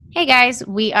Hey guys,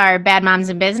 we are Bad Moms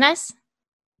in Business,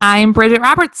 I'm Bridget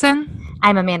Robertson.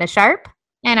 I'm Amanda Sharp.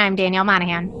 and I'm Danielle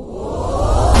Monahan.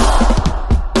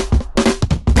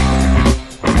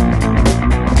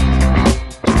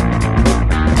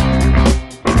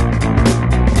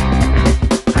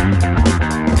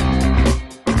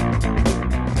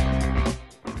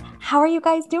 How are you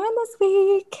guys doing this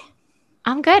week?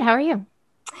 I'm good. How are you?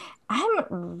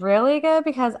 I'm really good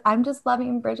because I'm just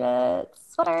loving Bridget's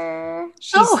sweater.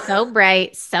 She's so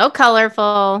bright, so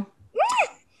colorful.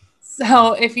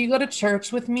 So if you go to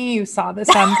church with me, you saw this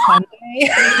on Sunday.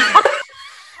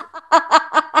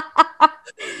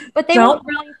 But they won't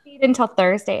really see it until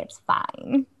Thursday. It's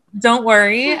fine. Don't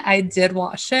worry. I did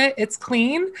wash it. It's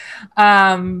clean.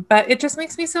 But it just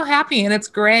makes me so happy. And it's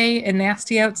gray and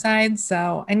nasty outside.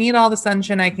 So I need all the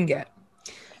sunshine I can get.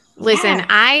 Listen, Yeah.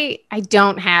 I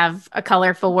don't have a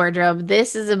colorful wardrobe.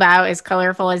 This is about as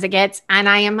colorful as it gets, and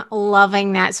I am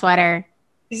loving that sweater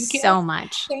Thank you. so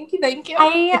much. Thank you. Thank you.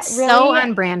 It's so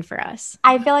on brand for us.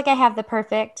 I feel like I have the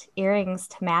perfect earrings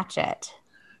to match it.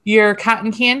 Your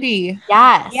cotton candy.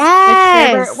 Yes.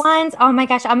 Yes. My favorite ones. Oh my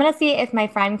gosh. I'm going to see if my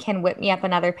friend can whip me up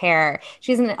another pair.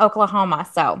 She's in Oklahoma,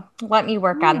 so let me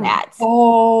work on that.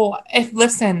 Oh,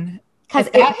 listen. Because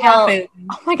If that happens,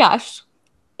 oh my gosh,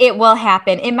 it will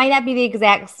happen. It might not be the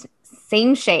exact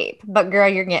same shape, but girl,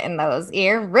 you're getting those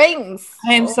earrings.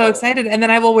 I am so excited. And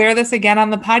then I will wear this again on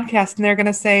the podcast and they're going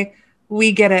to say,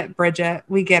 we get it, Bridget.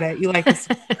 We get it. You like this.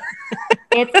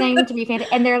 It's going to be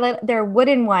fantastic. And they're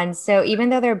wooden ones. So even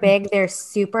though they're big, they're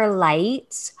super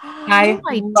light. I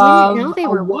didn't love know they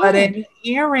were a wooden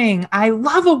earring. I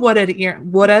love a wooded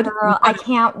earring. Wooded. Girl, I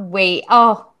can't wait.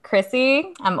 Oh,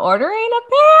 Chrissy, I'm ordering a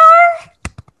pair.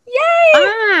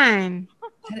 Yay. Fun.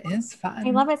 That is fun.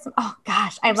 I love it. Oh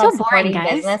gosh, I I'm love so boring, supporting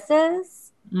guys.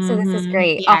 businesses. So this is Mhm.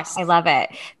 great. Yes. Oh, I love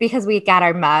it because we got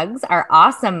our mugs, our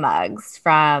awesome mugs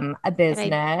from a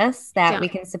business that we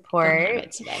can Don't support. have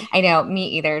it today. I know, me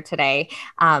either today.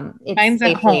 It's Mine's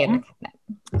at safely in home.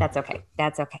 That's okay.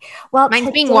 That's okay. Well,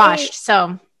 Mine's being today- washed,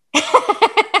 so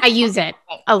I use it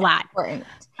a lot. Important.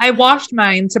 I washed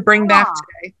mine to bring back Aw.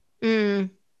 today.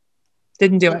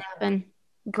 Didn't do it. Happen.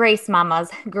 Grace, mamas,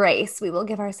 grace. We will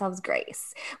give ourselves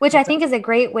grace, which I think is a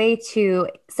great way to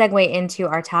segue into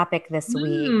our topic this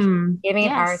week. Giving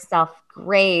yes. ourselves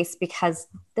grace, because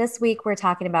this week we're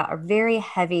talking about a very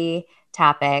heavy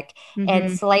topic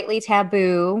and slightly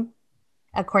taboo,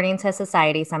 according to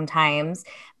society sometimes,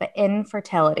 but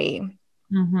infertility.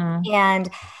 And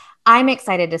I'm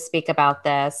excited to speak about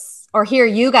this, or hear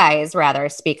you guys rather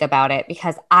speak about it,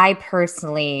 because I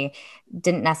personally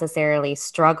didn't necessarily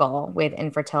struggle with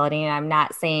infertility. And I'm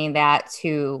not saying that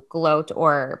to gloat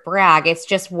or brag. It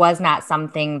just was not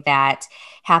something that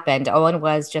happened. Owen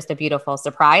was just a beautiful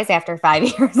surprise after 5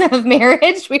 years of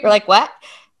marriage. We were like, what?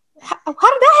 How did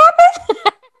that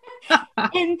happen?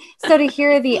 And so to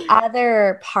hear the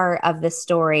other part of the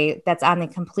story that's on the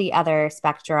complete other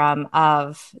spectrum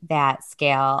of that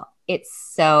scale, it's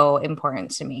so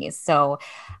important to me. So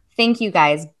thank you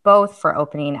guys both for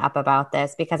opening up about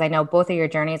this, because I know both of your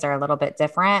journeys are a little bit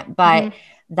different, but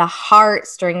the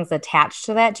heartstrings attached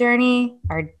to that journey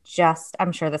are just,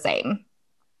 I'm sure, the same.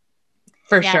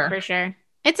 For Yeah, sure. for sure.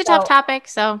 It's a tough topic,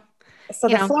 so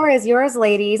the floor is yours,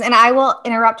 ladies, and I will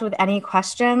interrupt with any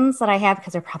questions that I have,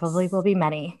 because there probably will be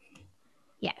many.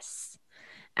 yes.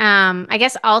 I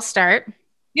guess I'll start.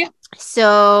 Yeah.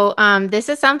 So this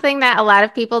is something that a lot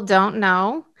of people don't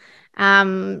know.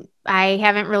 I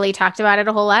haven't really talked about it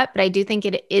a whole lot, but I do think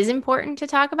it is important to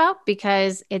talk about,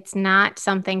 because it's not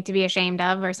something to be ashamed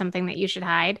of or something that you should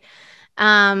hide.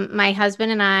 My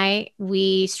husband and I,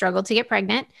 we struggled to get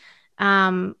pregnant.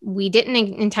 We didn't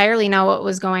entirely know what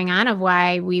was going on, of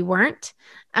why we weren't.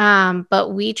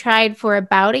 But we tried for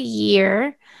about a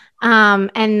year.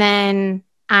 And then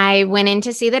I went in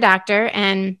to see the doctor,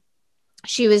 and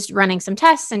she was running some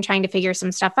tests and trying to figure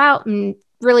some stuff out and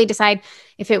really decide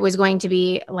if it was going to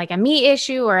be like a me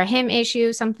issue or a him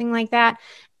issue, something like that.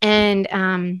 And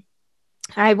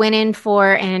I went in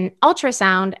for an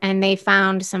ultrasound, and they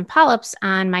found some polyps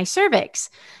on my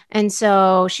cervix. And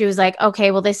so she was like,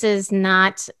 okay, well, this is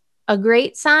not a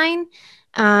great sign.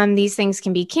 These things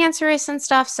can be cancerous and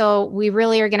stuff. So we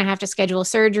really are going to have to schedule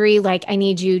surgery. Like, I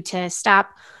need you to stop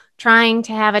trying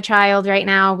to have a child right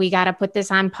now. We got to put this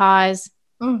on pause.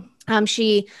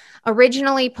 She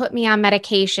originally put me on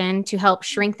medication to help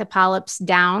shrink the polyps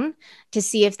down to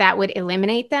see if that would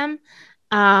eliminate them.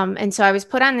 And so I was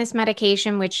put on this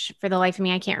medication, which for the life of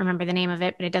me, I can't remember the name of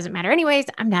it, but it doesn't matter anyways.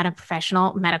 I'm not a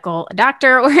professional medical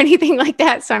doctor or anything like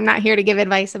that, so I'm not here to give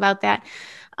advice about that.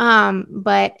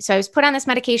 But so I was put on this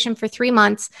medication for 3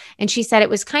 months, and she said it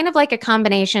was kind of like a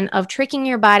combination of tricking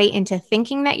your body into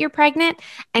thinking that you're pregnant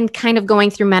and kind of going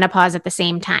through menopause at the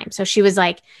same time. So she was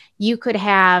like, you could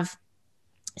have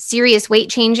serious weight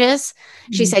changes.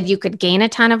 She said you could gain a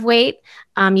ton of weight.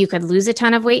 You could lose a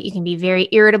ton of weight. You can be very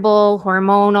irritable,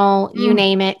 hormonal, you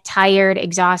name it, tired,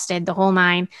 exhausted, the whole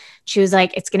nine. She was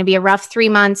like, it's going to be a rough 3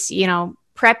 months,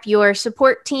 prep your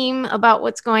support team about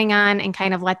what's going on and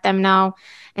kind of let them know.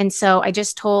 And so I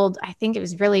just told, I think it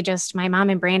was really just my mom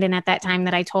and Brandon at that time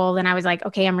that I told, and I was like,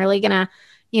 okay, I'm really going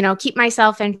to, keep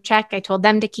myself in check. I told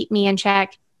them to keep me in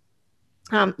check.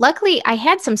 Luckily I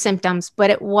had some symptoms, but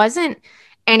it wasn't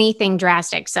anything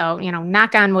drastic. So,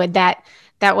 knock on wood, that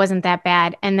wasn't that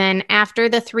bad. And then after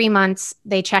the 3 months,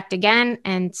 they checked again,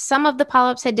 and some of the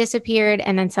polyps had disappeared,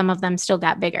 and then some of them still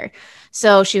got bigger.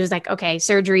 So she was like, okay,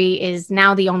 surgery is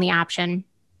now the only option.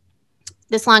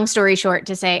 This long story short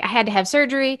to say, I had to have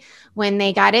surgery. When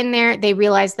they got in there, they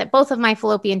realized that both of my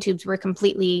fallopian tubes were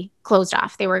completely closed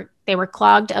off. They were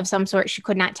clogged of some sort. She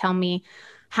could not tell me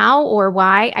how or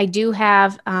why. I do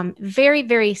have very,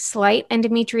 very slight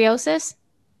endometriosis.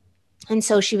 And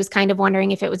so she was kind of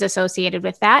wondering if it was associated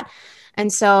with that.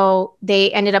 And so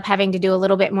they ended up having to do a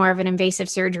little bit more of an invasive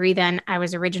surgery than I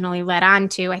was originally led on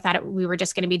to. I thought we were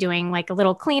just going to be doing like a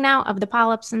little clean out of the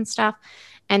polyps and stuff.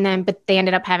 But they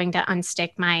ended up having to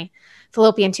unstick my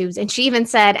fallopian tubes. And she even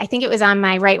said, I think it was on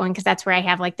my right one, because that's where I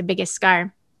have like the biggest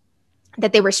scar,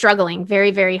 that they were struggling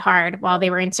very, very hard while they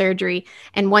were in surgery.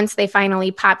 And once they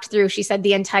finally popped through, she said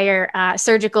the entire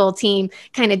surgical team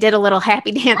kind of did a little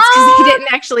happy dance because they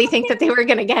didn't actually think that they were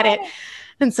going to get it.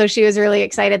 And so she was really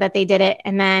excited that they did it.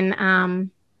 And then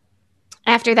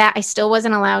after that, I still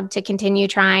wasn't allowed to continue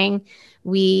trying.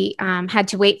 We had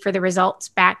to wait for the results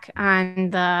back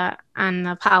on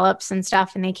the polyps and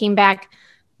stuff. And they came back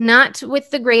not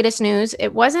with the greatest news.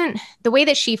 It wasn't the way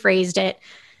that she phrased it.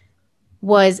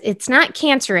 It's not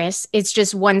cancerous. It's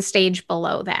just one stage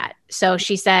below that. So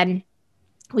she said,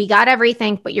 we got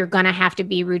everything, but you're going to have to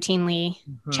be routinely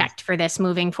checked for this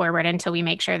moving forward until we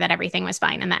make sure that everything was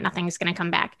fine and that nothing's going to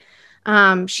come back.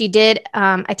 She did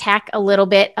attack a little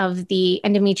bit of the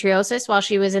endometriosis while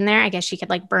she was in there. I guess she could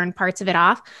like burn parts of it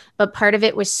off, but part of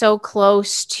it was so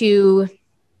close to,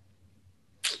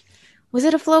 was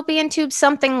it a fallopian tube?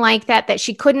 Something like that, that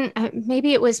she couldn't,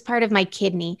 maybe it was part of my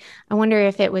kidney. I wonder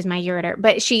if it was my ureter,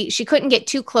 but she couldn't get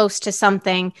too close to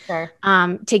something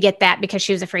to get that because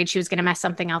she was afraid she was going to mess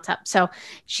something else up. So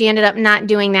she ended up not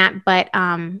doing that. But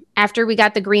after we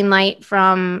got the green light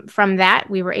from that,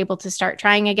 we were able to start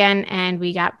trying again. And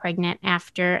we got pregnant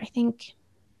after, I think,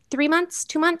 2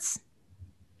 months.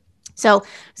 So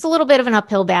it's a little bit of an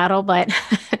uphill battle, but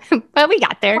but we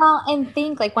got there. Well, and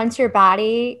think like once your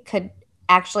body could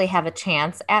actually have a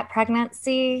chance at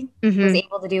pregnancy, was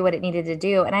able to do what it needed to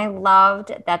do. And I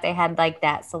loved that they had like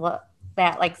that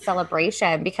like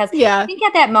celebration, because I think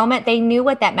at that moment they knew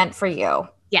what that meant for you.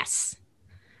 Yes.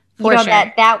 For sure.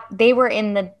 That they were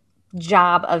in the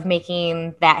job of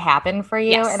making that happen for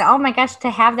you. Yes. And oh my gosh, to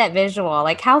have that visual,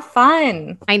 like how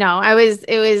fun. I know. It was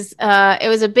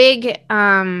a big,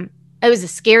 it was a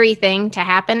scary thing to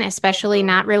happen, especially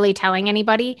not really telling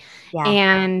anybody. Yeah.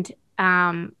 And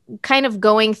kind of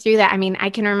going through that. I mean,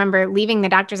 I can remember leaving the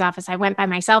doctor's office. I went by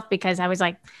myself because I was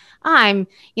like, I'm,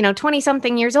 20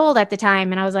 something years old at the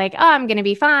time. And I was like, oh, I'm going to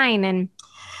be fine. And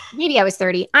maybe I was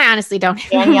 30. I honestly don't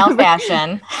Danielle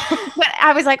fashion. But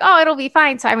I was like, oh, it'll be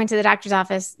fine. So I went to the doctor's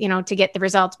office, to get the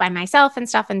results by myself and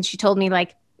stuff. And she told me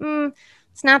like,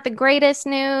 it's not the greatest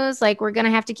news. Like, we're going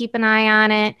to have to keep an eye on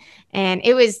it. And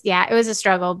it was a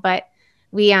struggle, but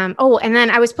we, and then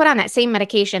I was put on that same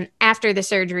medication after the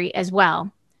surgery as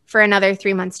well for another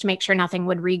 3 months to make sure nothing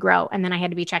would regrow. And then I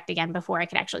had to be checked again before I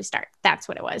could actually start. That's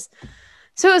what it was.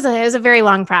 So it was a very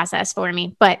long process for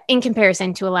me, but in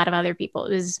comparison to a lot of other people,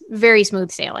 it was very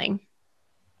smooth sailing.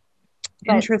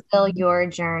 But still your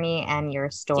journey and your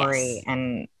story. Yes.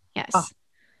 And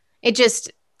yes,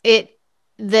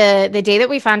 the day that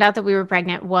we found out that we were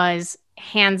pregnant was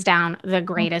hands down the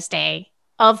greatest day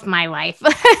of my life.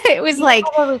 It was like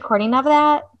a recording of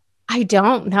that. I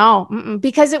don't know,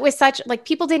 because it was such like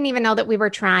people didn't even know that we were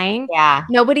trying. Yeah.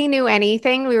 Nobody knew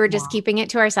anything. We were just keeping it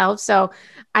to ourselves. So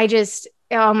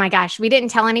oh my gosh, we didn't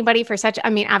tell anybody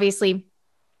obviously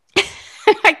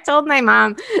I told my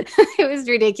mom. It was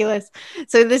ridiculous.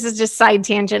 So this is just side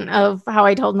tangent of how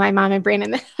I told my mom and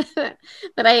Brandon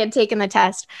that I had taken the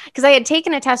test, because I had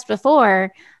taken a test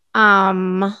before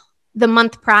the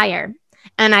month prior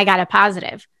and I got a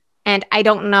positive. And I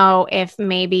don't know if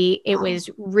maybe it was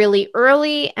really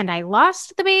early and I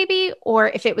lost the baby, or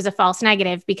if it was a false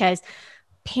negative, because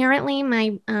apparently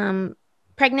my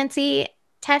pregnancy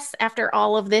tests after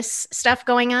all of this stuff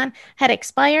going on had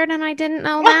expired, and I didn't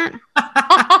know that.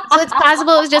 So it's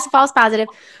possible it was just false positive.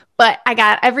 But I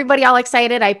got everybody all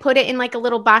excited. I put it in like a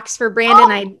little box for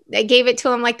Brandon. I gave it to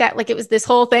him like that, like it was this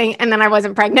whole thing. And then I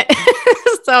wasn't pregnant.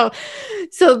 So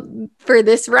for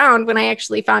this round, when I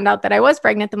actually found out that I was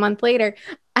pregnant the month later,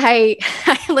 I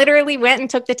literally went and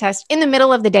took the test in the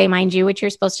middle of the day, mind you, which you're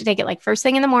supposed to take it like first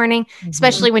thing in the morning,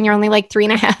 especially when you're only like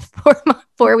 3.5,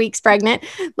 4 weeks pregnant.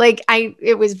 Like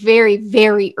it was very,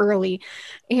 very early.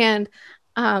 And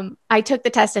I took the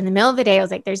test in the middle of the day. I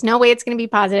was like, there's no way it's going to be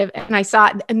positive. And I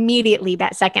saw immediately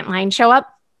that second line show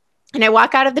up. And I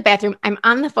walk out of the bathroom. I'm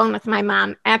on the phone with my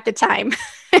mom at the time.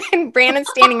 And Brandon's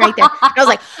standing right there. And I was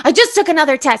like, I just took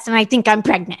another test and I think I'm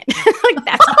pregnant. Like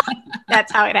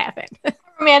that's how it happened.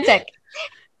 Romantic.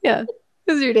 Yeah.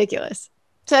 It was ridiculous.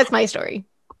 So that's my story.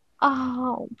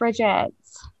 Oh, Bridget.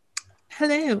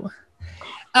 Hello.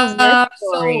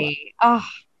 Story.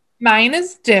 Mine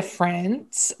is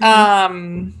different, a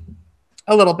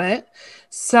little bit.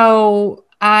 So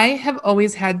I have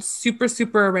always had super,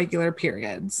 super irregular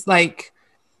periods. Like,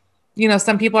 you know,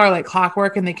 some people are like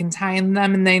clockwork and they can time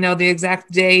them and they know the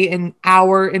exact day and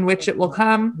hour in which it will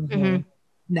come. Mm-hmm.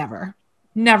 Never,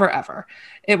 ever.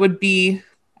 It would be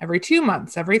every 2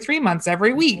 months, every 3 months,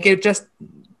 every week.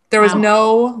 There was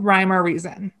no rhyme or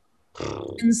reason.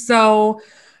 And so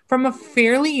from a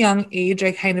fairly young age,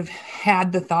 I kind of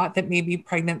had the thought that maybe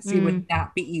pregnancy would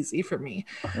not be easy for me.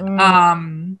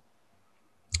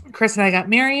 Chris and I got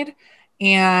married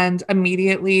and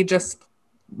immediately just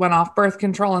went off birth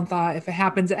control and thought, if it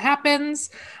happens, it happens.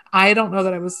 I don't know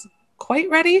that I was quite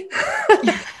ready,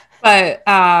 but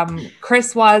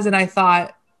Chris was, and I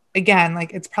thought, again,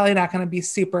 like it's probably not going to be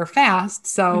super fast.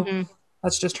 So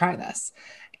let's just try this.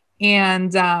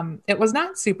 And it was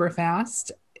not super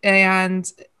fast.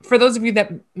 And for those of you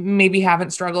that maybe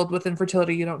haven't struggled with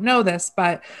infertility, you don't know this,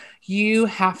 but you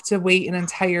have to wait an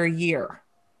entire year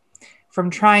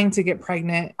from trying to get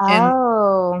pregnant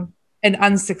and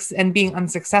being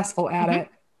unsuccessful at it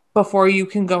before you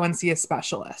can go and see a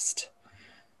specialist.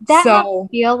 That must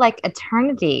feel like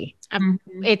eternity.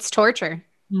 It's torture.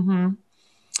 Mm-hmm.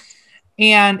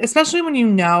 And especially when you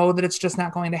know that it's just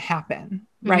not going to happen,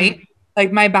 right?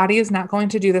 Like my body is not going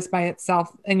to do this by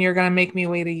itself and you're going to make me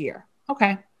wait a year.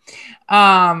 Okay.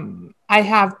 I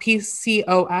have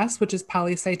PCOS, which is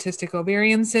polycystic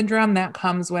ovarian syndrome. That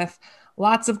comes with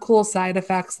lots of cool side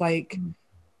effects like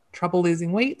trouble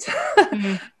losing weight,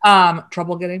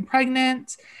 trouble getting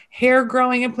pregnant, hair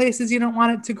growing in places you don't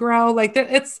want it to grow. Like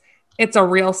it's a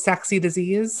real sexy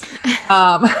disease.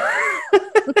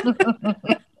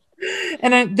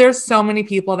 And there's so many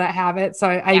people that have it. So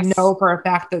I know for a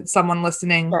fact that someone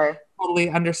listening totally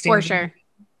understands. For sure.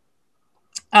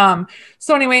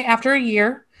 So anyway, after a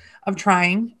year of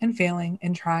trying and failing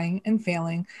and trying and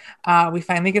failing, we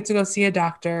finally get to go see a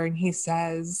doctor and he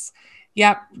says,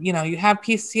 yep, you know, you have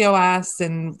PCOS,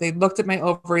 and they looked at my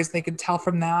ovaries. They could tell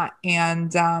from that.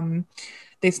 And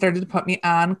they started to put me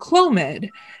on Clomid,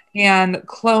 and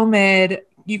Clomid,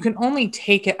 you can only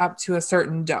take it up to a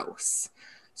certain dose.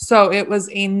 So it was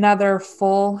another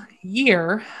full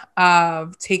year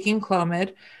of taking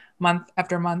Clomid month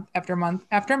after month after month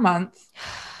after month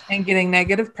and getting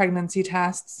negative pregnancy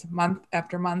tests month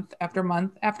after month after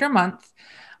month after month.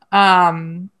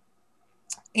 And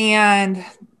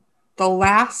the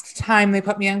last time they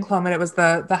put me on Clomid, it was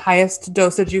the highest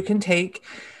dosage you can take.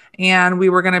 And we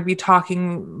were going to be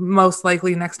talking most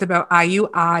likely next about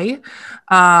IUI,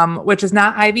 which is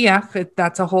not IVF.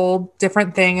 That's a whole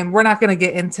different thing. And we're not going to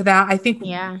get into that. I think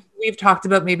we've talked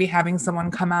about maybe having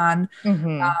someone come on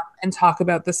and talk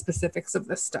about the specifics of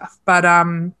this stuff. But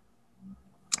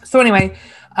so anyway,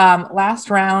 last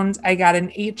round, I got an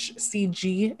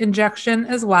HCG injection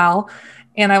as well.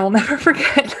 And I will never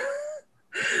forget,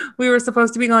 we were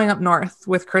supposed to be going up north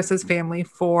with Chris's family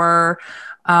for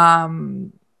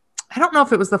I don't know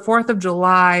if it was the 4th of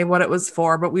July, what it was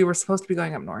for, but we were supposed to be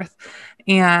going up north.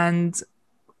 And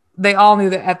they all knew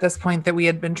that at this point that we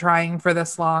had been trying for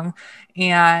this long.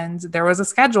 And there was a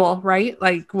schedule, right?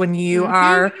 Like when you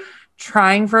are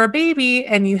trying for a baby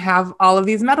and you have all of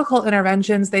these medical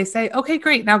interventions, they say, okay,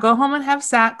 great. Now go home and have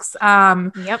sex.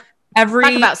 Talk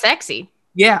about sexy.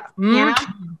 Yeah. Yeah.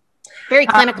 Very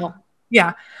clinical.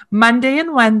 Monday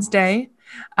and Wednesday.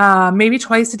 Maybe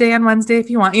twice a day on Wednesday if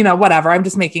you want, you know, whatever. I'm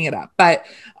just making it up, but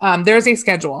there's a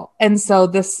schedule. And so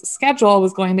this schedule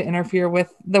was going to interfere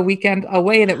with the weekend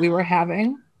away that we were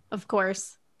having. Of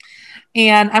course.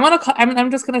 And I'm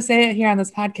just going to say it here on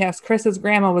this podcast. Chris's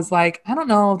grandma was like, I don't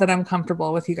know that I'm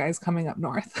comfortable with you guys coming up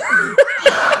north.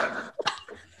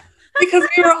 because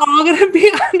we were all going to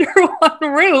be under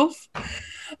one roof.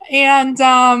 And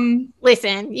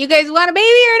listen, you guys want a baby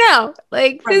or no?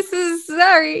 Like, right. This is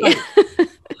sorry.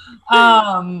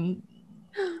 Right.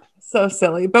 So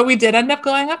silly. But we did end up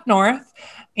going up north,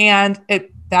 and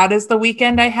that is the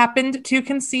weekend I happened to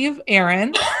conceive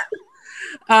Aaron.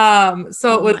 So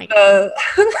it was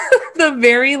the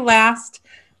very last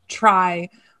try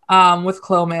with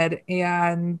Clomid,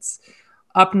 and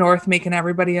up north making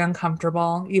everybody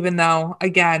uncomfortable, even though,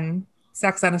 again,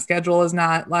 sex on a schedule is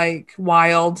not like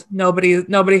wild.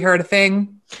 Nobody heard a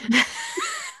thing.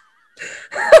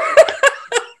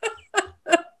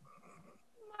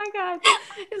 God.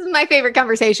 This is my favorite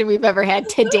conversation we've ever had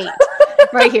to date.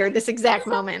 Right here, this exact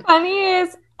moment. Funny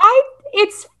is,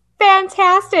 it's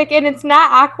fantastic, and it's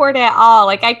not awkward at all.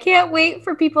 Like, I can't wait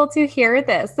for people to hear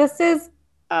this. This is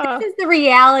the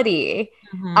reality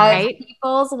of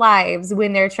people's lives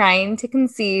when they're trying to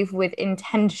conceive with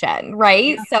intention,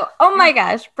 right? Yeah. So, oh my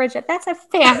gosh, Bridget, that's a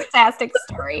fantastic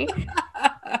story.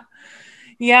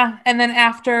 Yeah, and then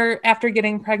after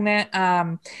getting pregnant,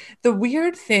 the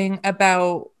weird thing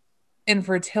about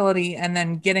infertility and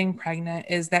then getting pregnant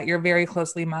is that you're very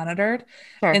closely monitored.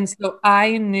 Sure. And so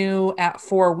I knew at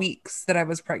 4 weeks that I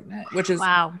was pregnant, which is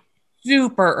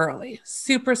super early,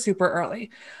 super early.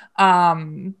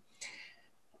 And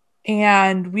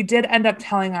we did end up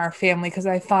telling our family, because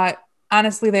I thought,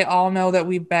 honestly, they all know that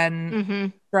we've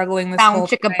been struggling this whole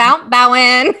time.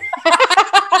 Bowing.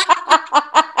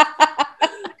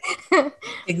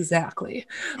 Exactly.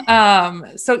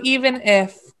 So even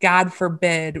if, God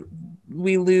forbid,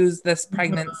 we lose this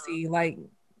pregnancy, like,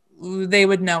 they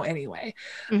would know anyway.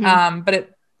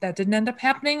 But that didn't end up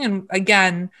happening. And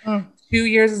again, 2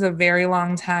 years is a very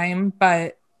long time,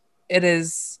 but it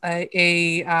is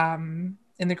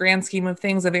in the grand scheme of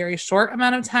things, a very short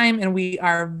amount of time. And we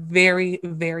are very,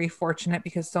 very fortunate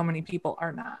because so many people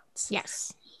are not.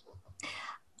 Yes.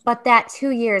 But that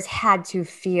 2 years had to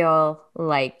feel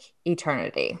like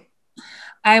eternity.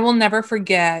 I will never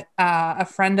forget a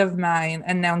friend of mine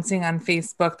announcing on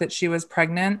Facebook that she was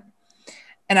pregnant,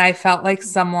 and I felt like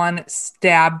someone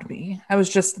stabbed me. I was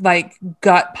just like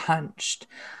gut punched.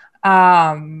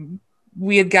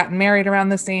 We had gotten married around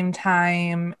the same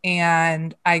time,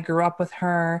 and I grew up with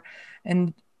her,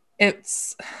 and it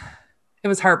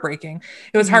was heartbreaking.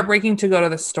 It was heartbreaking to go to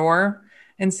the store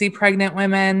and see pregnant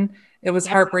women. It was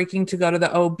heartbreaking to go to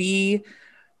the OB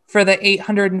for the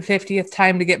 850th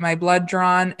time to get my blood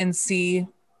drawn and see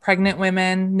pregnant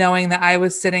women, knowing that I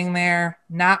was sitting there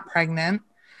not pregnant.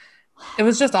 It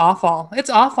was just awful. It's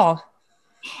awful.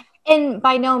 And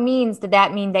by no means did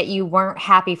that mean that you weren't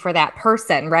happy for that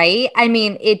person, right? I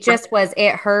mean, it just was,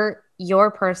 it hurt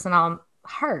your personal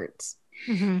heart.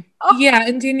 Mm-hmm. Oh. Yeah.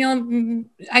 And Danielle,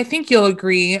 I think you'll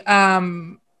agree.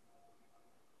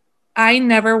 I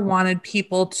never wanted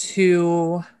people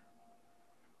to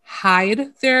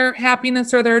hide their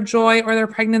happiness or their joy or their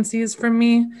pregnancies from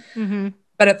me.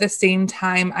 But at the same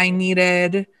time, I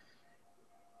needed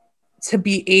to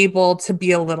be able to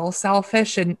be a little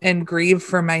selfish and grieve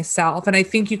for myself. And I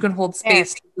think you can hold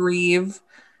space to grieve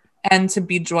and to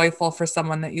be joyful for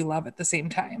someone that you love at the same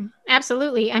time.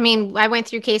 Absolutely. I mean, I went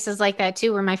through cases like that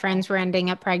too, where my friends were ending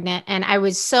up pregnant, and I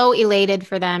was so elated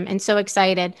for them and so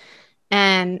excited.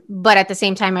 But at the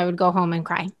same time, I would go home and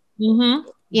cry.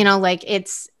 You know, like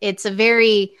it's a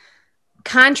very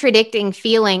contradicting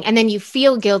feeling. And then you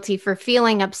feel guilty for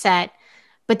feeling upset,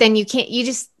 but then you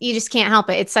just can't help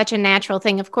it. It's such a natural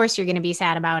thing. Of course, you're going to be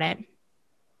sad about it.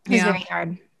 It's very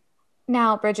hard.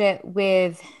 Now, Bridget,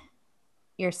 with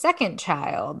your second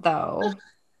child, though,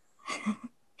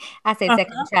 I say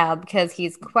second child because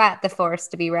he's quite the force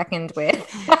to be reckoned with.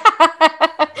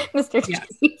 Mr.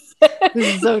 Cheese.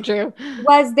 This is so true.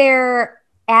 Was there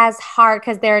as hard,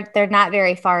 because they're not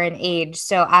very far in age,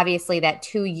 so obviously that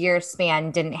 2 year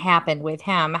span didn't happen with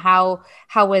him. How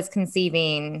was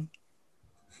conceiving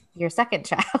your second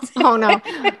child? Oh no.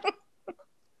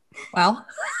 Well,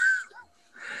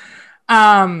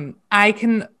 I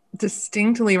can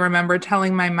distinctly remember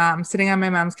telling my mom, sitting on my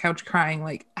mom's couch crying,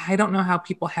 like, I don't know how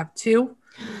people have two.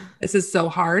 This is so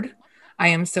hard. I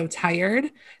am so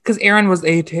tired, because Aaron was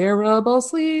a terrible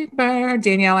sleeper.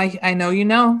 Danielle, I know you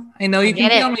know. I know you can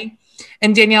feel me.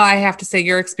 And Danielle, I have to say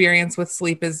your experience with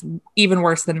sleep is even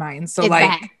worse than mine. So it's like,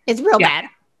 bad. It's real bad.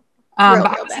 But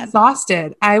I was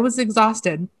exhausted. I was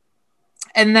exhausted.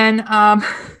 And then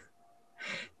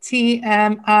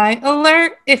TMI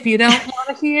alert. If you don't want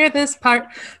to hear this part,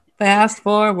 fast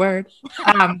forward.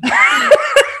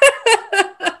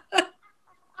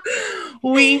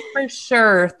 We for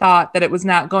sure thought that it was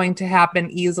not going to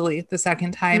happen easily the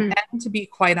second time. And to be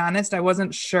quite honest, I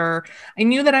wasn't sure. I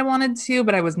knew that I wanted to,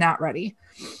 but I was not ready.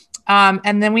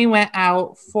 And then we went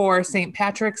out for St.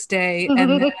 Patrick's Day,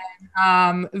 and then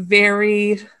a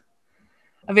very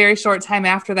short time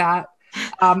after that,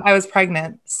 I was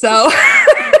pregnant. So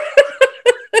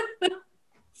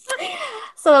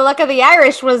So the luck of the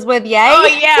Irish was with you. Oh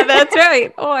yeah, that's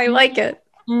right. Oh, I like it.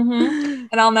 And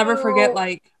I'll never forget,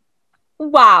 like,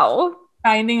 wow,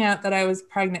 finding out that I was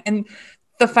pregnant. And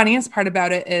the funniest part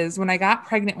about it is when I got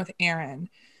pregnant with Aaron,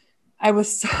 I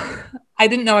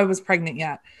didn't know I was pregnant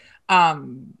yet.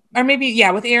 Or maybe,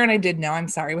 yeah, with Aaron, I did know. I'm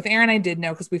sorry. With Aaron, I did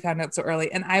know because we found out so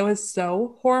early. And I was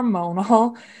so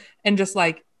hormonal and just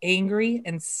like angry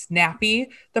and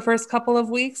snappy the first couple of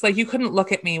weeks. Like, you couldn't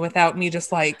look at me without me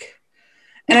just like,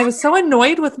 and I was so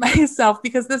annoyed with myself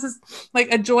because this is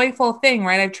like a joyful thing,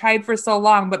 right? I've tried for so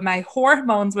long, but my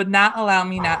hormones would not allow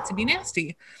me not to be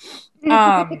nasty.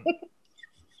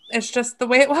 It's just the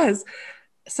way it was.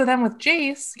 So then with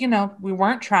Jace, you know, we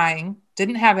weren't trying,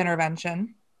 didn't have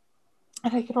intervention.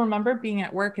 And I can remember being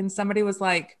at work and somebody was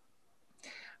like,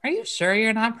 "Are you sure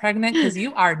you're not pregnant? Because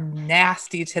you are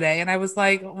nasty today." And I was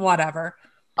like, whatever.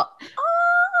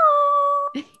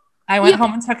 I went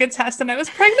home and took a test and I was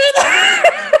pregnant.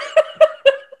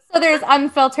 So there's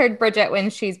unfiltered Bridget when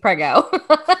she's preggo.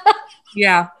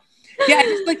 Yeah. Yeah,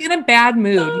 just like in a bad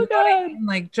mood. You know what I mean?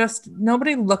 Like, just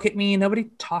nobody look at me,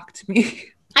 nobody talk to me.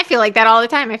 I feel like that all the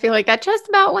time. I feel like that just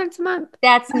about once a month.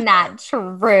 That's not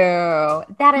true.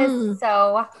 That is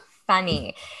so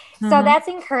funny. So that's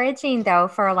encouraging, though,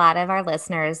 for a lot of our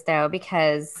listeners, though,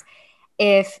 because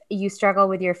if you struggle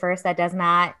with your first, that does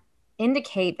not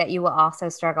indicate that you will also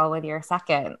struggle with your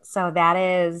second. So that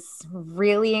is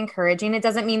really encouraging. It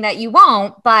doesn't mean that you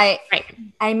won't, but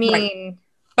I mean,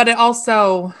 but it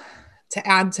also, to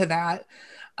add to that,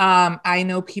 I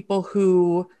know people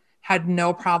who had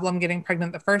no problem getting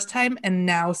pregnant the first time and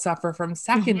now suffer from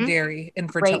secondary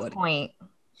infertility. Great point.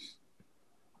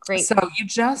 Great. So you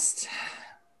just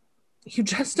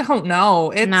don't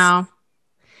know.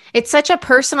 It's such a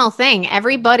personal thing.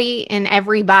 Everybody and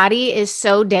every body is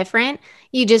so different.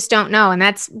 You just don't know. And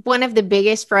that's one of the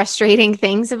biggest frustrating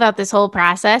things about this whole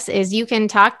process is you can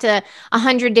talk to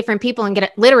 100 different people and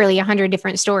get literally 100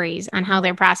 different stories on how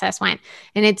their process went.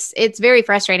 And it's very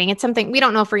frustrating. It's something we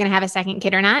don't know if we're going to have a second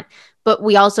kid or not, but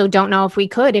we also don't know if we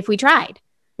could if we tried.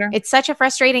 Sure. It's such a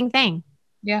frustrating thing.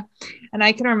 Yeah. And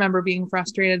I can remember being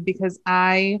frustrated because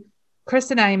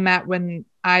Chris and I met when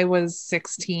I was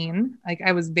 16. Like,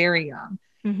 I was very young.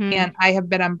 And I have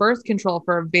been on birth control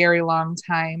for a very long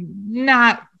time,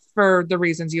 not for the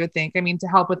reasons you would think. I mean, to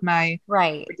help with my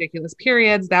ridiculous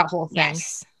periods, that whole thing.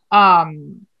 Yes.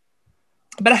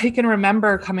 But I can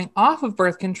remember coming off of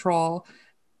birth control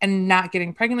and not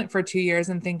getting pregnant for 2 years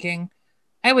and thinking,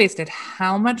 I wasted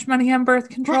how much money on birth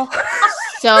control?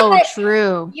 So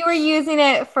true. You were using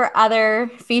it for other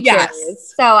features.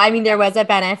 Yes. So, I mean, there was a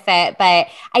benefit, but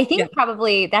I think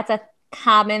probably that's a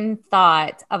common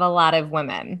thought of a lot of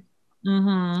women.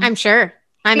 I'm sure.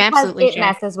 I'm absolutely sure. It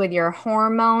messes with your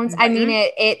hormones. I mean,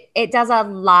 it does a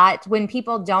lot when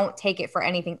people don't take it for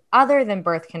anything other than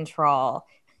birth control.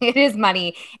 It is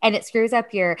money and it screws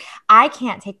up I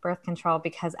can't take birth control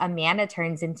because Amanda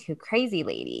turns into crazy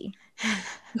lady.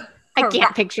 I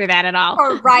can't picture that at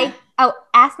all. Right. Oh,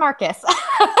 ask Marcus.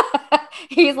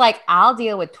 He's like, I'll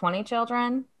deal with 20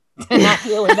 children to not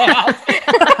deal with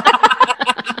that.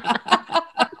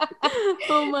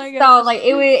 Oh my god. So like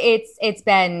it's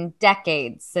been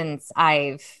decades since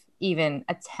I've even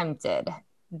attempted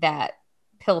that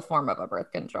pill form of a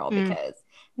birth control because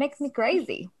it makes me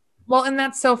crazy. Well, and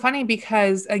that's so funny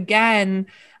because again,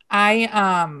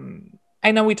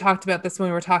 I know we talked about this when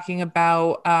we were talking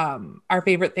about our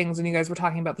favorite things when you guys were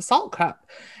talking about the salt cup.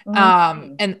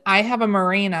 And I have a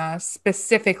Mirena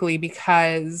specifically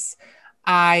because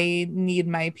I need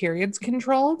my periods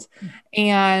controlled.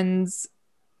 And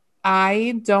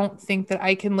I don't think that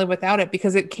I can live without it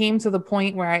because it came to the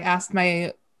point where I asked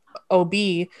my OB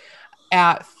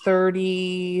at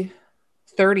 30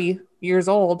 years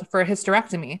old for a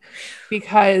hysterectomy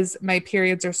because my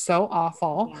periods are so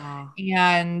awful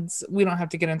and we don't have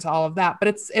to get into all of that, but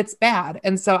it's bad.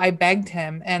 And so I begged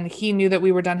him and he knew that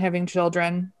we were done having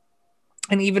children.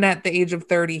 And even at the age of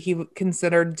 30, he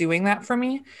considered doing that for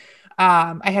me.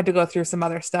 I had to go through some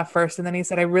other stuff first. And then he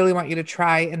said, I really want you to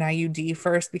try an IUD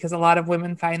first because a lot of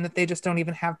women find that they just don't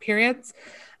even have periods.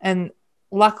 And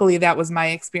luckily that was my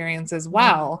experience as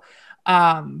well.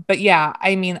 But yeah,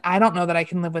 I mean, I don't know that I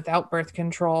can live without birth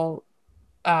control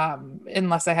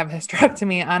unless I have a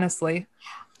hysterectomy, honestly.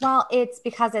 Well, it's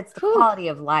because it's the Whew. quality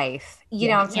of life, you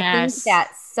know, to think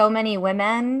that so many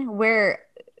women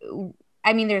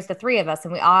there's the three of us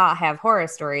and we all have horror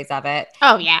stories of it.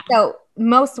 Oh, yeah. So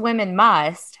most women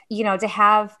must, you know, to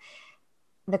have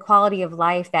the quality of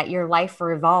life that your life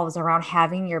revolves around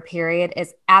having your period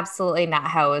is absolutely not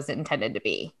how it was intended to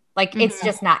be. Like, it's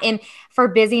just not. And for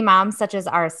busy moms such as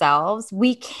ourselves,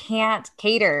 we can't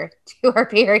cater to our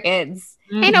periods.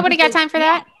 Ain't nobody got time for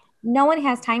that. No one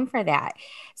has time for that.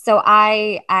 So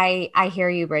I hear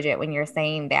you, Bridget, when you're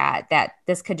saying that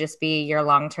this could just be your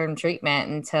long-term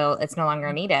treatment until it's no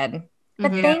longer needed.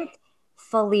 But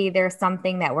thankfully, there's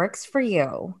something that works for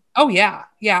you. Oh, yeah.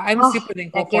 Yeah. I'm super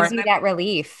thankful for it. That gives you that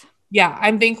relief. Yeah.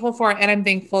 I'm thankful for it. And I'm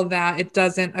thankful that it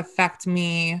doesn't affect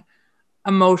me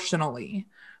emotionally.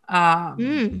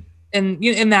 In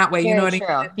that way, you know what I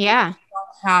mean? Yeah.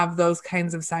 Have those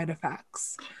kinds of side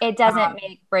effects. It doesn't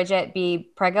make Bridget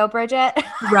be Prego Bridget.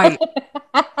 Right.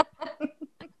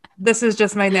 This is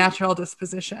just my natural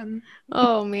disposition.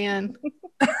 Oh, man.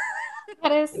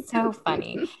 That is so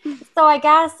funny. So I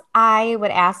guess I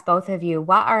would ask both of you,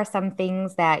 what are some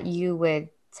things that you would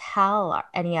tell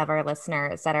any of our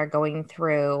listeners that are going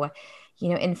through, you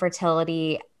know,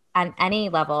 infertility on any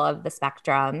level of the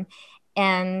spectrum?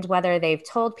 And whether they've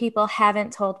told people,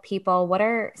 haven't told people, what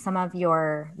are some of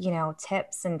your, you know,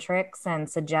 tips and tricks and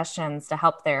suggestions to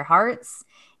help their hearts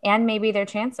and maybe their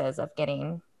chances of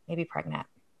getting maybe pregnant?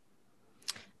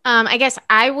 I guess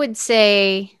I would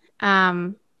say,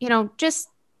 you know, just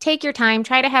take your time,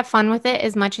 try to have fun with it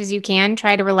as much as you can,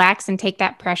 try to relax and take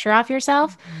that pressure off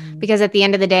yourself, because at the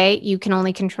end of the day, you can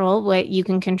only control what you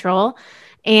can control.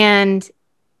 And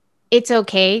it's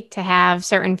okay to have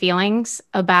certain feelings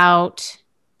about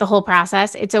the whole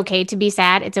process. It's okay to be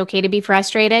sad. It's okay to be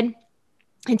frustrated.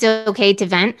 It's okay to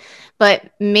vent.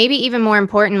 But maybe even more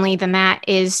importantly than that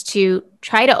is to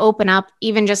try to open up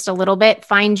even just a little bit.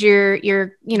 Find your,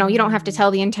 you know, you don't have to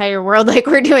tell the entire world like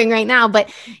we're doing right now,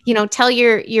 but, you know, tell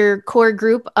your core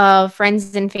group of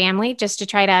friends and family just to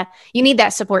try to, you need that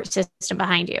support system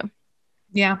behind you.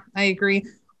 Yeah, I agree.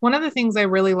 One of the things I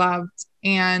really loved,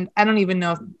 and I don't even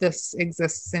know if this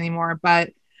exists anymore,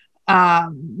 but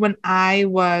when I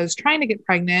was trying to get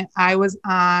pregnant, I was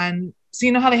on, so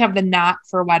you know how they have the Knot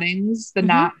for weddings, the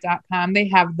knot.com, they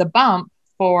have the Bump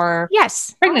for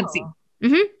pregnancy.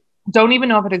 Don't even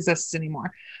know if it exists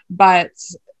anymore, but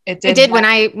it did. It did when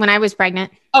I was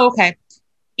pregnant. Oh, okay.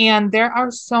 And there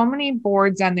are so many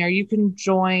boards on there. You can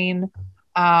join,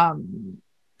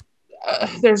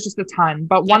 there's just a ton,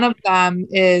 but one of them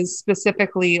is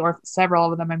specifically, or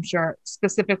several of them, I'm sure,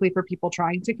 specifically for people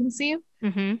trying to conceive.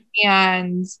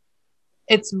 And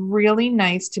it's really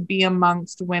nice to be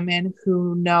amongst women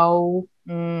who know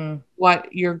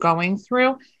what you're going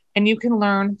through, and you can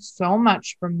learn so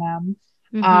much from them.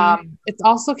 It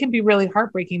also can be really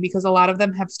heartbreaking because a lot of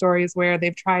them have stories where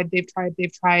they've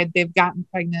gotten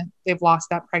pregnant, they've lost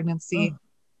that pregnancy.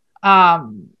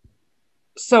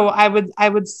 So I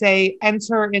would say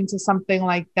enter into something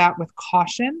like that with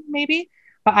caution, maybe,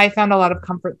 but I found a lot of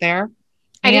comfort there.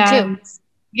 I did too.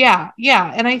 Yeah.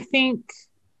 And I think,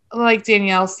 like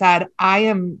Danielle said, I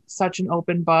am such an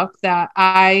open book that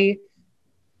I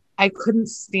couldn't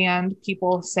stand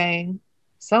people saying,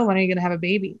 so when are you going to have a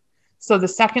baby? So the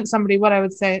second somebody would, I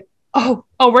would say, oh,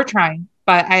 we're trying,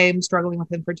 but I am struggling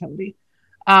with infertility.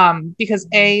 Because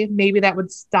maybe that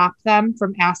would stop them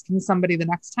from asking somebody the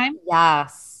next time.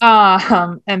 Yes.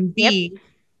 And B,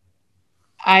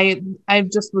 I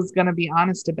just was going to be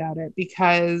honest about it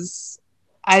because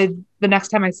the next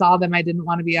time I saw them, I didn't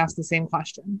want to be asked the same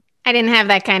question. I didn't have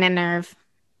that kind of nerve.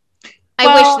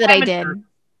 I wish that I did. Jerk.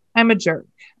 I'm a jerk.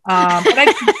 But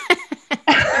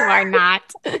you are not.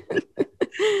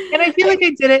 And I feel like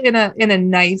I did it in a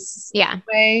nice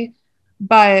way,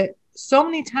 but so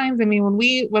many times, I mean,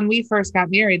 when we first got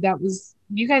married, that was,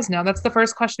 you guys know, that's the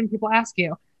first question people ask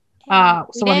you. So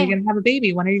when are you going to have a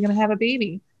baby? When are you going to have a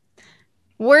baby?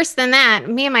 Worse than that,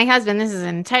 me and my husband, this is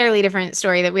an entirely different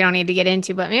story that we don't need to get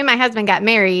into, but me and my husband got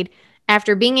married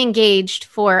after being engaged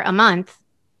for a month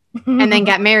and then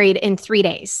got married in 3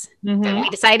 days. We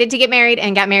decided to get married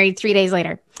and got married 3 days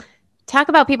later. Talk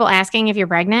about people asking if you're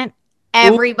pregnant.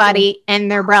 Everybody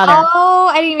and their brother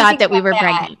I didn't even thought that we were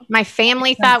pregnant. My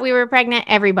family thought we were pregnant.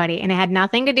 Everybody. And it had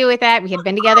nothing to do with that. We had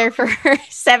been together for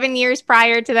 7 years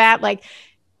prior to that. Like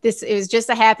it was just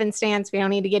a happenstance. We don't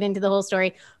need to get into the whole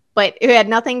story, but it had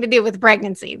nothing to do with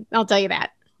pregnancy. I'll tell you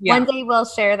that. Yeah. One day we'll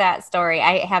share that story.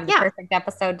 I have the perfect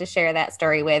episode to share that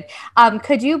story with.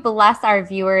 Could you bless our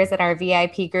viewers and our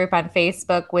VIP group on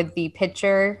Facebook with the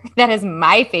picture that is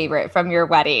my favorite from your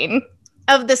wedding?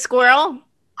 Of the squirrel?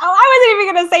 I wasn't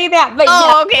even going to say that. But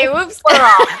okay. Whoops. We're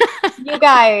off. You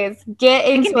guys get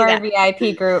into our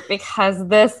VIP group because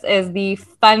this is the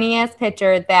funniest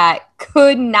picture that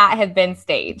could not have been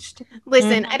staged.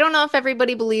 Listen, I don't know if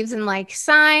everybody believes in like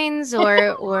signs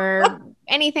or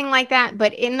anything like that,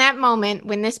 but in that moment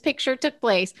when this picture took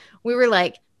place, we were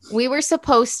like, we were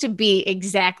supposed to be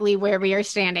exactly where we are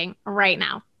standing right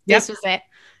now. This was it.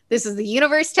 This is the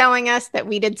universe telling us that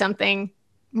we did something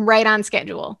right on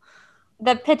schedule.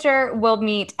 The picture will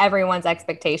meet everyone's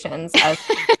expectations of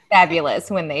fabulous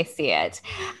when they see it.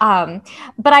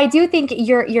 But I do think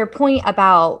your point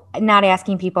about not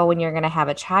asking people when you're going to have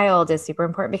a child is super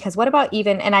important, because what about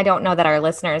even, and I don't know that our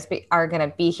listeners are going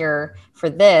to be here for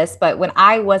this, but when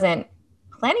I wasn't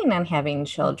planning on having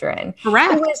children,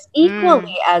 correct, it was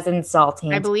equally as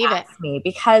insulting. I believe it. Me,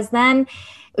 because then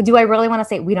do I really want to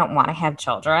say we don't want to have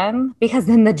children? Because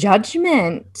then the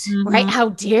judgment, right? How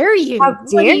dare you? How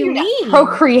dare you mean?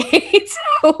 Procreate?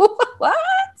 What?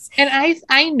 And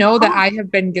I know that I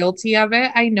have been guilty of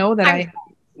it. I know that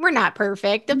we're not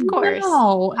perfect, of course.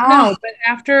 No, but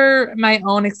after my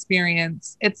own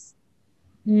experience, it's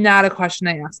not a question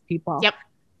I ask people. Yep.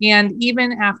 And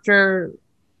even after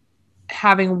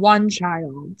having one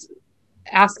child,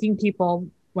 asking people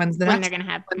when's the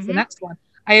next one.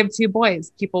 I have 2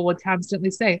 boys. People would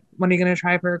constantly say, when are you going to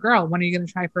try for a girl? When are you going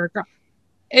to try for a girl?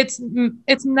 It's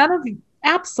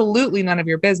absolutely none of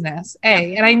your business.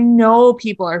 And I know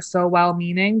people are so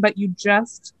well-meaning, but you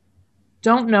just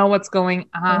don't know what's going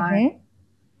on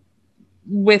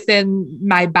within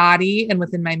my body and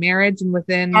within my marriage and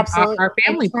within our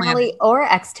family internally or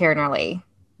externally.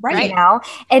 Right. You know?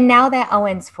 And now that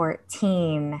Owen's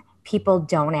 14, people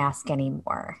don't ask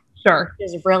anymore. Sure.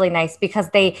 Which is really nice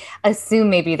because they assume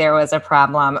maybe there was a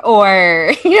problem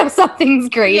or, something's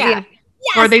crazy. Yeah.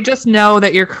 Yes. Or they just know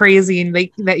that you're crazy and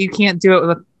that you can't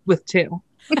do it with 2.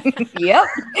 Yep.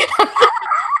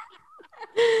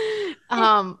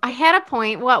 I had a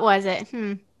point. What was it?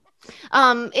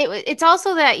 It's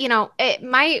also that,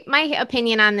 my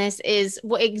opinion on this is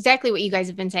exactly what you guys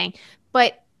have been saying.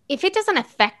 But if it doesn't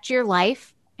affect your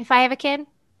life, if I have a kid,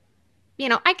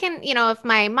 I can, if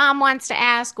my mom wants to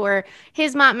ask or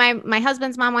his mom, my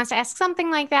husband's mom wants to ask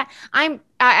something like that,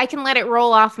 I can let it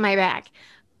roll off my back.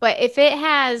 But if it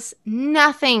has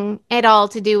nothing at all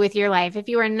to do with your life, if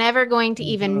you are never going to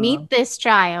even meet this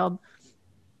child,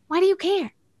 why do you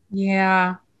care?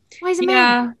 Yeah. Why does it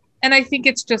matter? And I think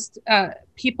it's just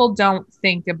people don't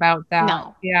think about that.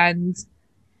 No. And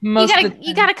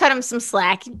you gotta cut them some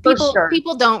slack.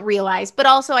 People don't realize, but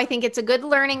also I think it's a good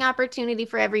learning opportunity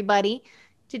for everybody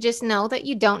to just know that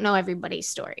you don't know everybody's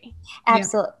story.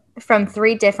 Absolutely. Yeah. From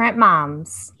 3 different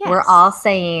moms, we're all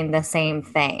saying the same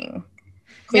thing.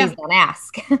 Please don't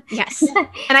ask. Yes.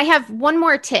 And I have one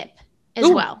more tip as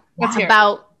well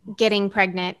about getting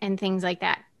pregnant and things like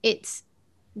that. It's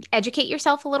educate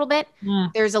yourself a little bit.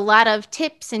 There's a lot of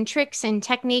tips and tricks and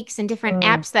techniques and different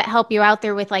apps that help you out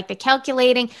there with like the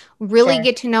calculating, really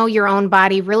get to know your own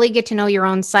body, really get to know your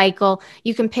own cycle.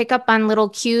 You can pick up on little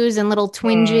cues and little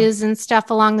twinges and stuff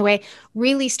along the way.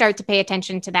 Really start to pay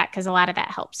attention to that because a lot of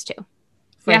that helps too.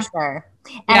 For sure.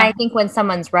 And I think when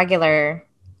someone's regular,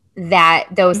 that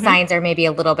those signs are maybe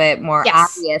a little bit more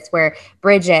obvious, where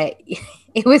Bridget,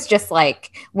 it was just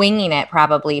like winging it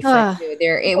probably for you.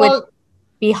 It would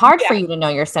be hard for you to know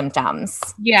your symptoms.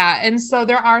 Yeah. And so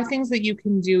there are things that you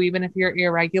can do even if you're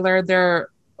irregular. They're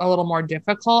a little more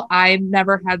difficult. I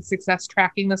never had success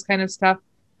tracking this kind of stuff.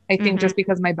 I think just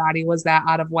because my body was that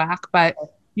out of whack, but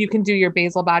you can do your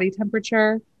basal body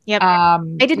temperature. Yep. I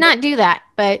did not do that,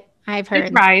 but I've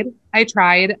heard. I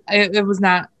tried. It was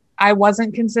not, I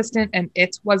wasn't consistent and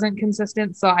it wasn't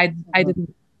consistent. So I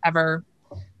didn't ever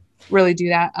really do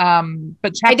that.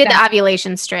 But check I did the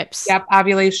ovulation strips. Yep.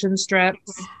 Ovulation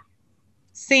strips.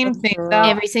 Same thing though.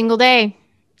 Every single day.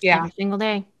 Yeah. Every single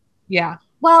day. Yeah.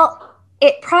 Well,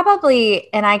 it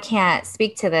probably, and I can't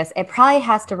speak to this, it probably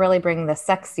has to really bring the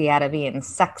sexy out of being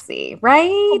sexy,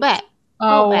 right?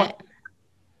 I'll bet.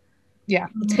 Yeah.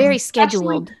 It's very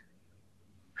scheduled.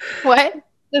 What?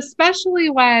 Especially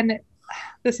when,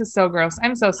 this is so gross.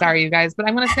 I'm so sorry, you guys, but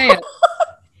I'm going to say it.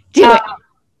 Do it.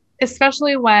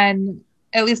 Especially when,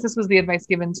 at least this was the advice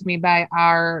given to me by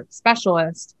our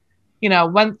specialist,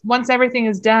 once everything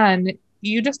is done,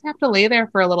 you just have to lay there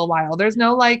for a little while. There's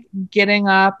no like getting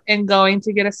up and going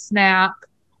to get a snack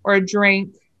or a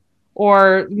drink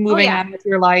or moving on with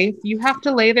your life. You have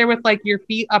to lay there with like your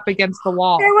feet up against the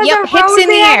wall. There was a hips in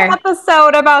the air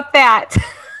episode about that.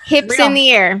 Hips in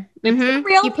the air.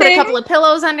 You put a couple of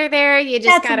pillows under there. You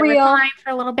just got to recline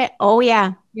for a little bit. Oh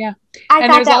yeah. Yeah. I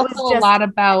and thought there's that also was just a lot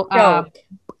about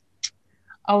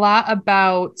a lot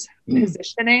about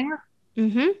positioning.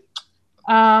 That's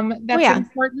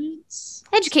important.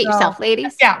 Educate yourself,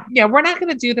 ladies. Yeah. We're not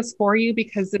going to do this for you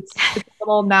because it's a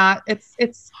little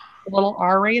it's a little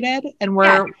R-rated, and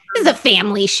this is a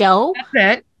family show.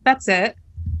 That's it.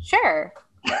 Sure.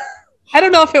 I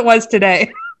don't know if it was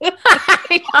today. But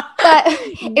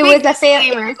it was a family.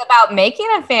 It was about making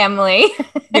a family.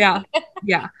 Yeah.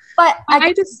 But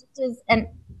I just is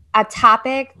a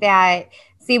topic that,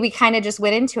 see, we kind of just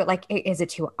went into it. Like, is it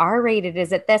too R-rated?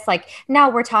 Is it this? Like, no,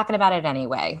 we're talking about it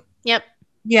anyway. Yep.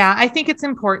 Yeah, I think it's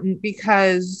important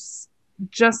because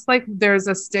just like there's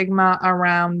a stigma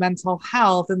around mental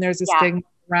health and there's a stigma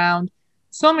around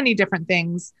so many different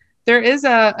things, there is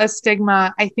a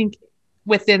stigma, I think,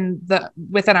 within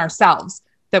ourselves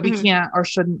that we can't or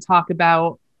shouldn't talk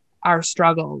about our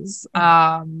struggles.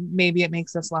 Maybe it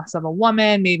makes us less of a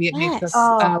woman. Maybe it makes us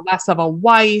less of a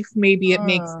wife. Maybe it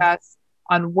makes us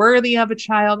unworthy of a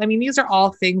child. I mean, these are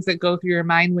all things that go through your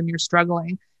mind when you're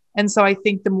struggling. And so I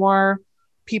think the more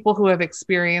people who have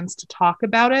experienced to talk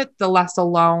about it, the less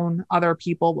alone other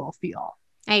people will feel.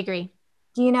 I agree.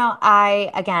 You know,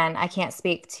 I can't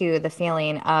speak to the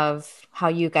feeling of how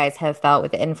you guys have felt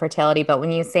with infertility, but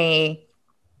when you say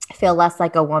feel less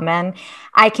like a woman,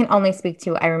 I can only speak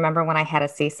to, I remember when I had a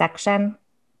C-section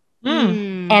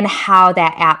and how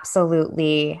that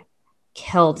absolutely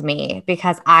killed me,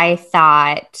 because I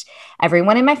thought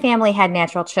everyone in my family had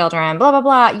natural children, blah, blah,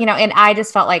 blah, you know, and I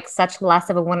just felt like such less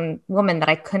of a woman that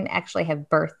I couldn't actually have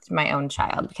birthed my own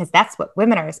child, because that's what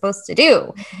women are supposed to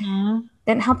do.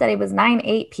 Didn't help that he was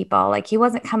 9'8", people. Like, he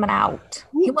wasn't coming out.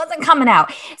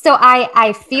 So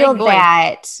I feel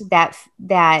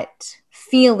that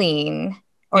feeling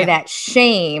or that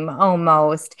shame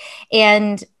almost,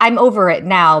 and I'm over it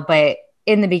now, but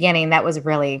in the beginning that was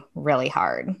really, really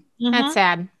hard. That's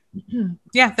sad.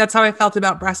 Yeah, that's how I felt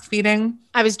about breastfeeding.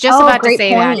 I was just about to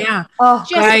say that. Yeah. About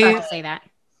to say that.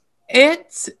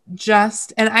 It's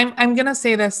just, and I'm going to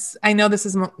say this, I know this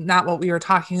is not what we were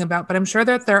talking about, but I'm sure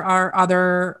that there are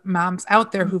other moms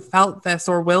out there who felt this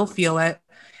or will feel it.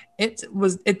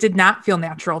 It did not feel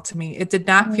natural to me. It did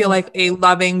not feel like a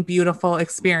loving, beautiful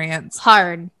experience.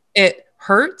 Hard. It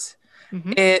hurt.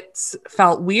 It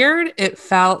felt weird. It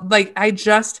felt like I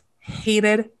just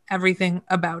hated everything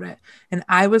about it. And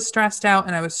I was stressed out,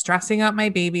 and I was stressing out my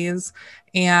babies,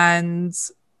 and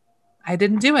I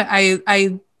didn't do it.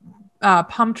 I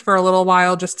pumped for a little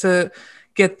while just to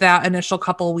get that initial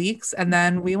couple weeks. And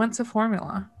then we went to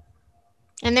formula.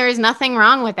 And there is nothing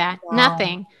wrong with that. Wow.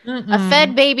 Nothing. A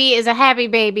fed baby is a happy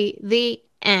baby. The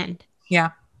end.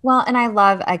 Yeah. Well, and I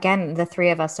love, again, the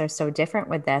three of us are so different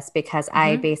with this, because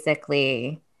I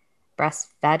basically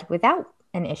breastfed without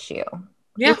an issue.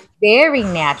 Yeah. It's very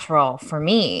natural for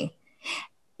me.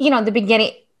 You know, the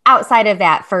beginning, outside of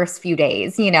that first few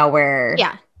days, you know, where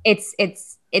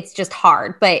it's just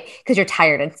hard, but because you're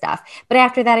tired and stuff. But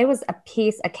after that, it was a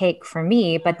piece of cake for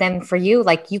me. But then for you,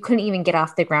 like, you couldn't even get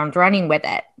off the ground running with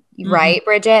it. Right,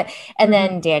 Bridget? And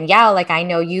then Danielle, like, I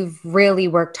know you've really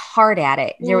worked hard at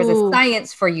it. There was a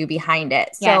science for you behind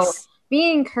it. So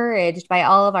be encouraged by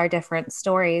all of our different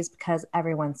stories, because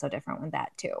everyone's so different with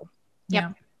that too.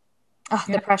 Yep. Oh,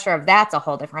 the pressure of that's a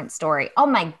whole different story. Oh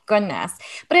my goodness.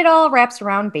 But it all wraps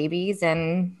around babies,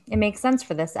 and it makes sense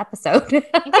for this episode.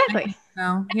 Exactly.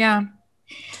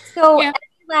 So any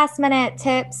last minute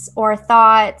tips or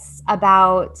thoughts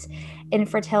about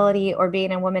infertility or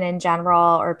being a woman in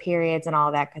general, or periods and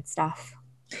all that good stuff?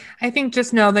 I think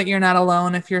just know that you're not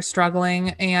alone if you're struggling,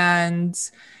 and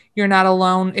you're not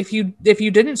alone if you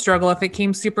didn't struggle, if it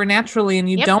came supernaturally and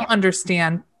you don't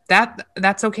understand.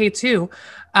 That's okay too.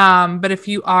 But if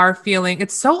you are feeling,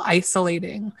 it's so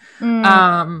isolating.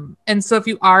 And so if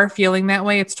you are feeling that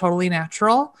way, it's totally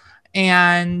natural,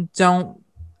 and don't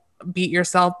beat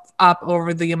yourself up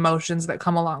over the emotions that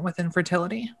come along with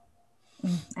infertility.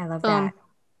 I love that.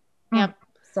 Yep.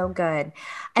 So good.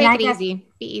 Take it easy.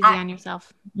 Be easy on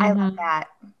yourself. I love that.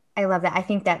 I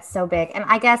think that's so big. And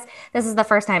I guess this is the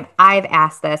first time I've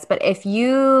asked this, but if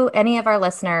any of our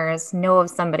listeners know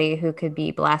of somebody who could be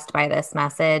blessed by this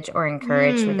message or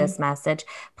encouraged with this message,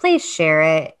 please share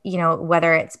it, you know,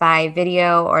 whether it's by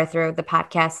video or through the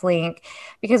podcast link,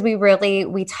 because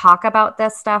we talk about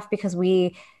this stuff because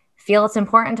we feel it's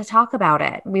important to talk about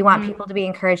it. We want people to be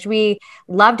encouraged. We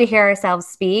love to hear ourselves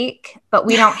speak, but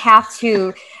we don't have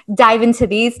to dive into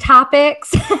these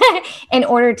topics in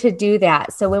order to do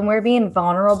that. So when we're being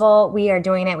vulnerable, we are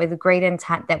doing it with great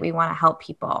intent that we want to help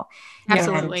people.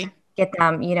 Absolutely. Get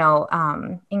them, you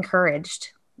know,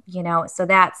 encouraged, you know, so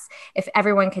if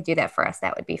everyone could do that for us,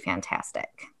 that would be fantastic.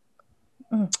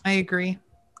 I agree.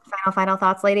 Final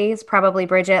thoughts, ladies. Probably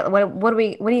Bridget. What are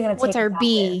you going to take? What's our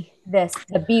B?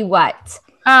 The B what?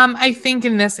 I think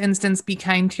in this instance, be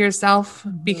kind to yourself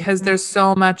because there's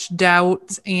so much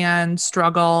doubt and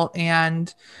struggle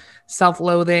and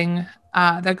self-loathing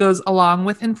that goes along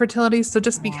with infertility. So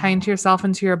just be kind to yourself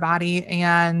and to your body,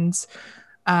 and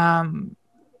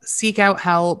seek out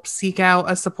help, seek out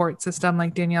a support system.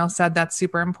 Like Danielle said, that's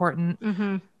super important.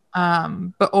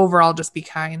 But overall, just be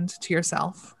kind to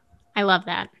yourself. I love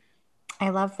that. I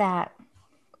love that.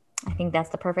 I think that's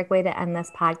the perfect way to end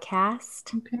this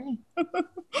podcast. Okay.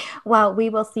 Well, we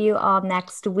will see you all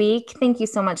next week. Thank you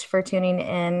so much for tuning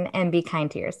in, and be kind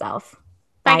to yourself.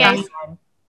 Bye guys. Everyone.